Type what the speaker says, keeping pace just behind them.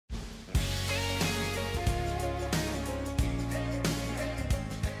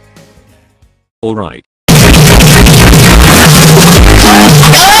Alright.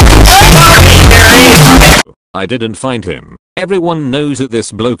 I didn't find him. Everyone knows that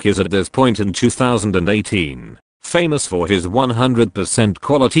this bloke is at this point in 2018 famous for his 100%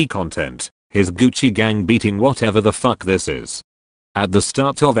 quality content, his Gucci gang beating whatever the fuck this is. At the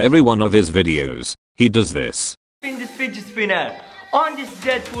start of every one of his videos, he does this. Spin this fidget spinner on this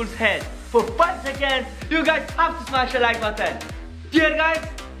dead fool's head for 5 seconds. You guys have to smash the like button. Dear guys,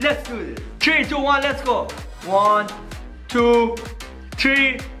 let's do this. 3, 2, 1, let's go. 1, 2,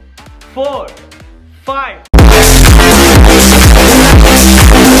 3, 4, 5.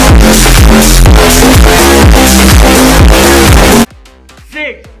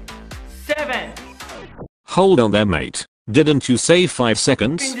 6, 7. Hold on there, mate. Didn't you say 5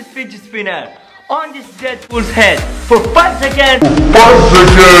 seconds? Spin this fidget spinner on this dead fool's head for 5 seconds. 5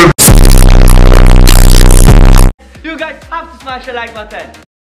 seconds! You guys have to smash the like button.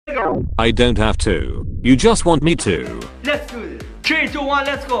 I don't have to. You just want me to. Let's do this. 3, 2, 1,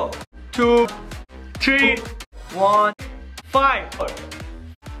 let's go. 2, 3, 1, 5,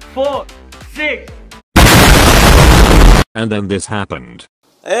 4, 6. And then this happened.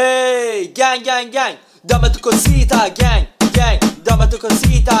 Hey, gang, gang, gang. Dame tu cosita, gang, gang. Dame tu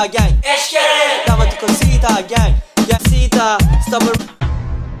cosita, gang. Dame tu cosita, gang. Gang, cita, stop.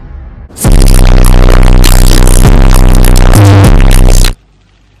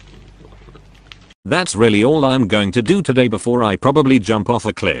 That's really all I'm going to do today before I probably jump off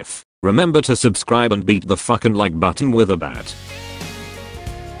a cliff. Remember to subscribe and beat the fucking like button with a bat.